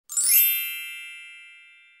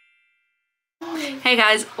Hey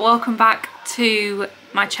guys, welcome back to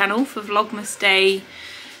my channel for Vlogmas Day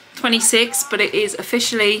 26, but it is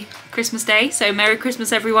officially Christmas Day, so Merry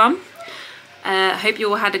Christmas everyone. Hope you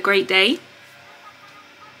all had a great day.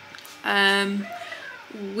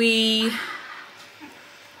 We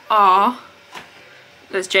are,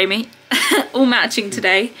 there's Jamie, all matching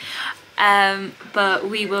today, but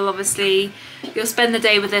we will obviously, you'll spend the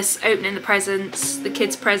day with us opening the presents, the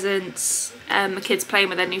kids' presents, the kids playing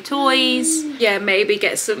with their new toys. Yeah, maybe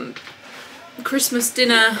get some Christmas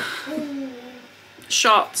dinner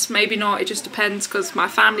shots, maybe not, it just depends because my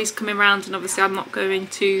family's coming round and obviously I'm not going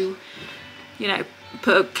to, you know,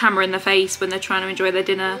 put a camera in their face when they're trying to enjoy their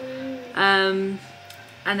dinner. And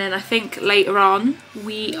then I think later on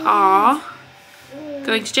we are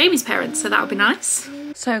going to Jamie's parents, so that'll be nice.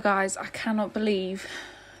 So guys, I cannot believe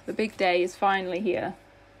the big day is finally here.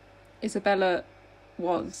 Isabella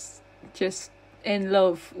was just in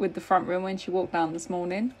love with the front room when she walked down this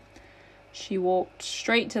morning. She walked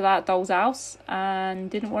straight to that doll's house and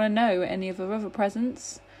didn't want to know any of her other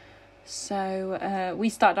presents. So we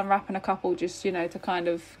started unwrapping a couple just, you know, to kind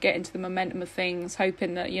of get into the momentum of things,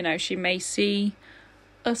 hoping that, you know, she may see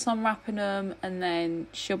us unwrapping them and then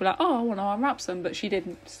she'll be like, oh, I want to unwrap some, but she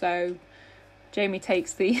didn't. So Jamie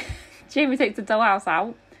takes the Jamie takes the dollhouse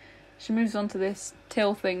out. She moves on to this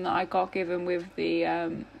till thing that I got given with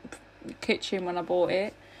the kitchen when I bought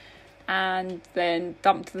it, and then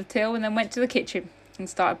dumped the till and then went to the kitchen and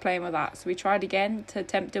started playing with that. So we tried again to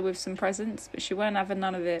tempt her with some presents, but she weren't having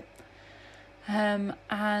none of it.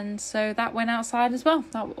 And so that went outside as well.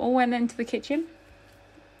 That all went into the kitchen.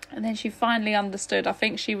 And then she finally understood. I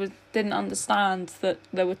think she didn't understand that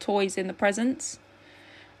there were toys in the presents.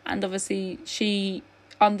 And obviously she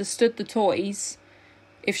understood the toys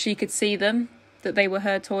if she could see them, that they were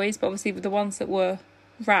her toys. But obviously with the ones that were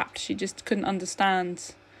wrapped, she just couldn't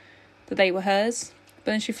understand that they were hers.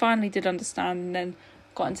 But then she finally did understand and then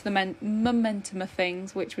got into the momentum of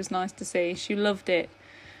things, which was nice to see. She loved it.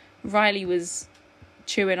 Riley was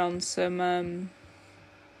chewing on some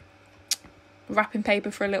wrapping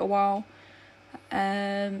paper for a little while.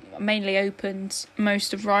 Mainly opened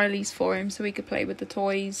most of Riley's for him so he could play with the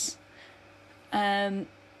toys.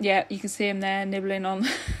 Yeah, you can see him there nibbling on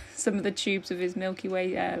some of the tubes of his Milky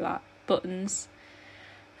Way like buttons.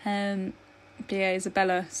 But yeah,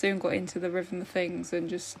 Isabella soon got into the rhythm of things and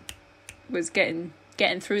just was getting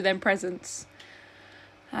through them presents.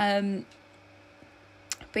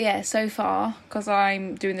 But yeah, so far, because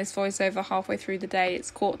I'm doing this voiceover halfway through the day, it's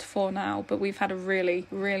 3:45 now, but we've had a really,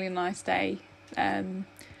 really nice day.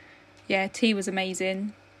 Yeah, tea was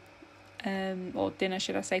amazing. Or dinner,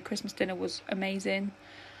 should I say. Christmas dinner was amazing.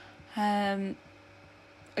 Again,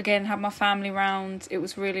 had my family round. It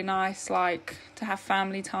was really nice, like, to have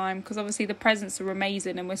family time, because obviously the presents are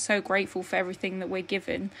amazing and we're so grateful for everything that we're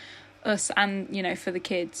given, us and, you know, for the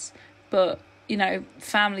kids. But, you know,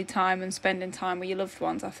 family time and spending time with your loved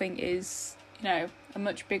ones, I think is, you know, a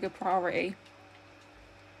much bigger priority.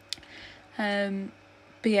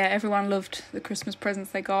 But yeah, everyone loved the Christmas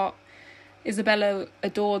presents they got. Isabella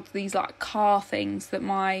adored these like car things that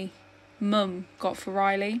my mum got for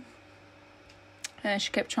Riley.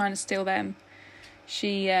 She kept trying to steal them.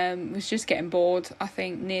 She was just getting bored, I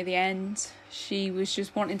think, near the end. She was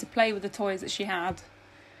just wanting to play with the toys that she had.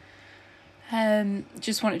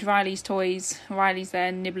 Just wanted Riley's toys. Riley's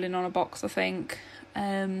there nibbling on a box, I think.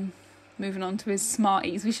 Moving on to his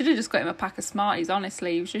Smarties. We should have just got him a pack of Smarties,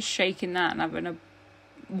 honestly. He was just shaking that and having a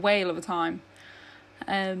whale of a time.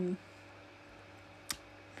 But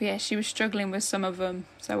yeah, she was struggling with some of them,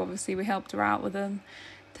 so obviously we helped her out with them,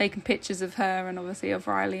 taking pictures of her and obviously of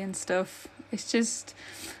Riley and stuff. It's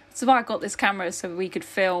why I got this camera, so we could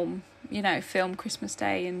film, you know, film Christmas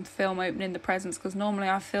Day and film opening the presents, because normally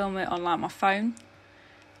I film it on like my phone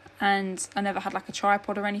and I never had like a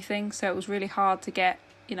tripod or anything, so it was really hard to get,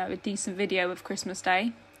 you know, a decent video of Christmas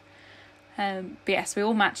Day. But yes, we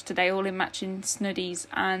all matched today, all in matching snuddies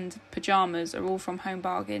and pyjamas, are all from Home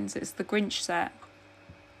Bargains. It's the Grinch set,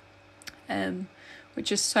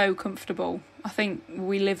 which is so comfortable. I think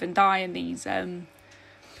we live and die in these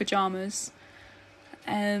pyjamas.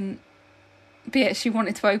 But yeah, she got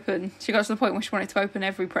to the point where she wanted to open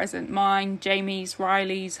every present. Mine, Jamie's,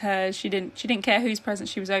 Riley's, hers. She didn't care whose present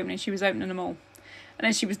she was opening. She was opening them all. And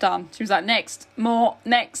then she was done. She was like, next, more,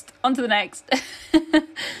 next, on to the next.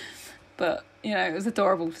 But, you know, it was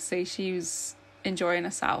adorable to see. She was enjoying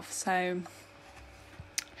herself. So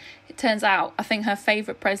it turns out, I think her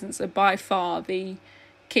favourite presents are by far the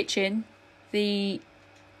kitchen, the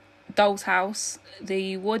doll's house,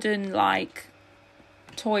 the wooden, like,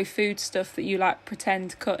 toy food stuff that you, like,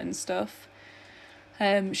 pretend cut and stuff,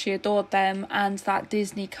 She adored them, and that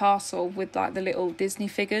Disney castle with like the little Disney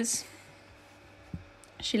figures.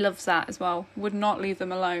 She loves that as well. Would not leave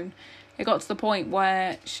them alone. It got to the point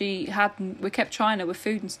where we kept trying her with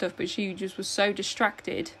food and stuff, but she just was so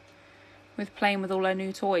distracted with playing with all her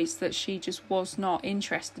new toys that she just was not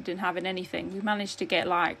interested in having anything. We managed to get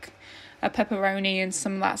like a pepperoni and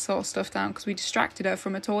some of that sort of stuff down because we distracted her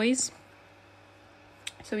from her toys.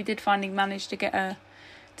 So we did finally manage to get her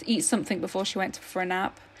to eat something before she went for a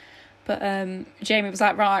nap. But Jamie was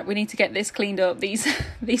like, right, we need to get this cleaned up.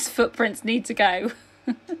 These footprints need to go.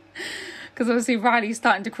 Because obviously Riley's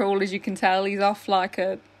starting to crawl, as you can tell. He's off like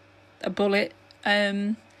a bullet.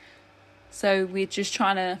 So we're just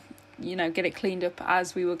trying to, get it cleaned up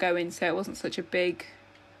as we were going, so it wasn't such a big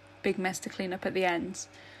mess to clean up at the end.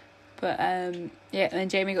 But and then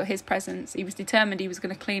Jamie got his presents. He was determined he was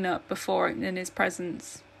going to clean up before opening his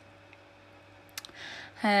presents.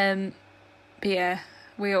 But yeah,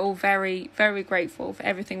 we are all very, very grateful for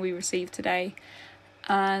everything we received today,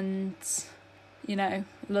 and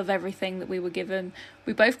love everything that we were given.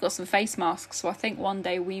 We both got some face masks, so I think one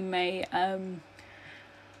day we may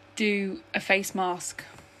do a face mask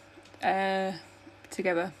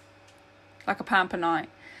together, like a pamper night.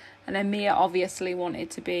 And then Mia obviously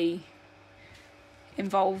wanted to be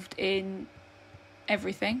involved in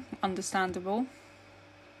everything, understandable.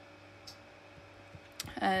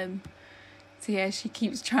 So yeah, she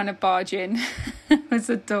keeps trying to barge in. It's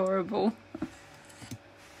adorable.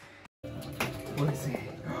 What is it?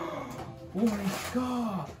 Oh my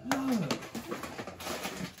god, look!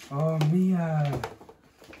 Oh, Mia!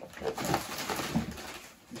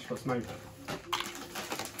 She's got smoke.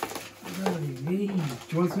 Really? Do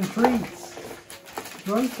you want some treats?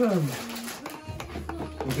 Do you want some?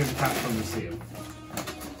 We'll give the cat when we see him.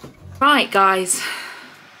 Right, guys.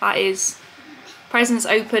 That is presents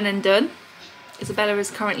open and done. Isabella is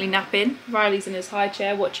currently napping. Riley's in his high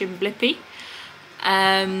chair watching Blippi.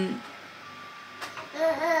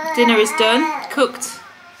 Dinner is done, cooked,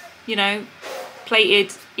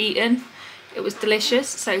 plated, eaten. It was delicious,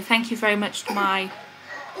 so thank you very much to my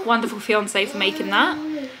wonderful fiance for making that.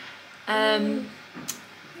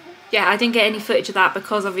 Yeah, I didn't get any footage of that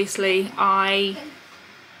because obviously I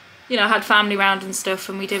had family around and stuff,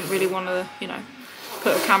 and we didn't really want to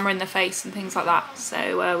put a camera in their face and things like that,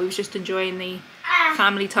 so we was just enjoying the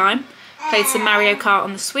family time. Played some Mario Kart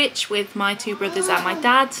on the Switch with my two brothers and my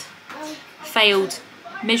dad. Failed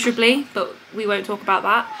miserably, but we won't talk about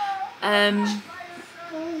that.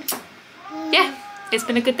 Yeah, it's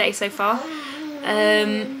been a good day so far.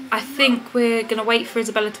 I think we're gonna wait for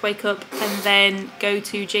Isabella to wake up and then go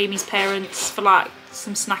to Jamie's parents for like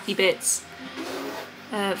some snacky bits,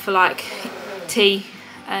 for like tea,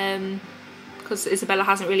 because Isabella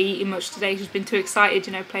hasn't really eaten much today. She's been too excited,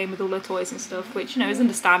 playing with all her toys and stuff, which is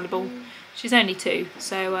understandable. She's only 2,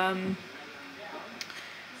 so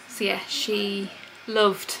yeah, she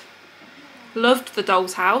loved the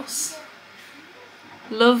doll's house,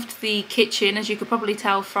 loved the kitchen, as you could probably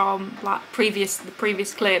tell from like the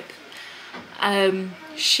previous clip.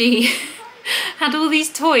 She had all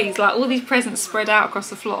these toys, like all these presents spread out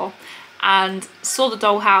across the floor, and saw the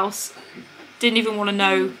dollhouse, didn't even want to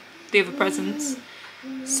know the other presents.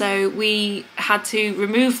 So we had to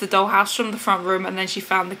remove the dollhouse from the front room, and then she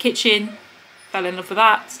found the kitchen, fell in love with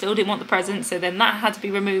that, still didn't want the presents, so then that had to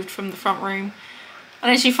be removed from the front room. And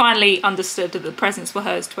then she finally understood that the presents were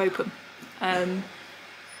hers to open.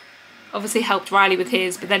 Obviously helped Riley with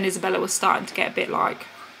his, but then Isabella was starting to get a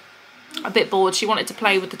bit bored. She wanted to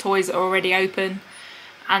play with the toys that are already open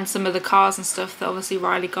and some of the cars and stuff that obviously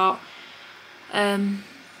Riley got.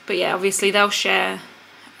 But yeah, obviously they'll share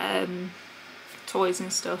toys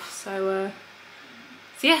and stuff. So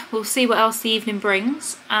yeah, we'll see what else the evening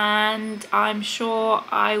brings, and I'm sure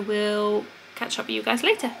I will catch up with you guys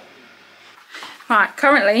later. Right,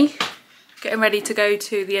 currently getting ready to go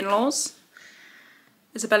to the in-laws.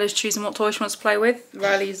 Isabella's choosing what toy she wants to play with.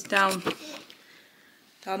 Riley's down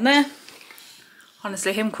there.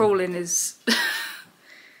 Honestly, him crawling is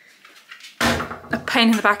a pain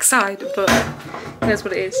in the backside, but here's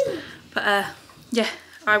what it is. But yeah,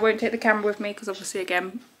 I won't take the camera with me because obviously,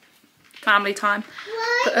 again, family time.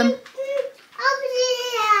 But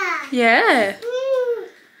yeah.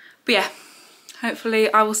 But yeah,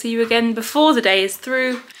 hopefully I will see you again before the day is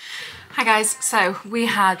through. Hi guys, so we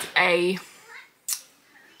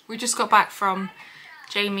just got back from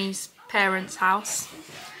Jamie's parents' house.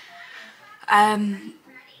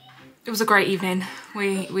 It was a great evening.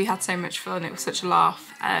 We had so much fun. It was such a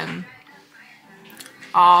laugh.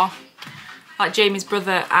 Like Jamie's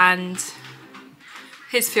brother and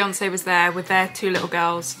his fiance was there with their 2 little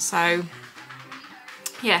girls, so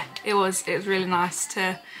yeah, it was really nice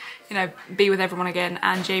to, you know, be with everyone again,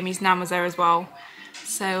 and Jamie's nan was there as well.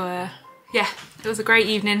 So yeah, it was a great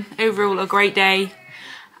evening, overall a great day.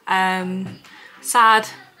 Sad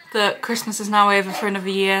that Christmas is now over for another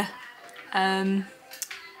year.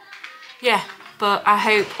 Yeah, but I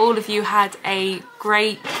hope all of you had a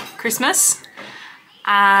great Christmas,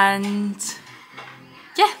 and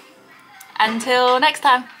yeah, until next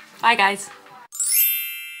time, bye guys.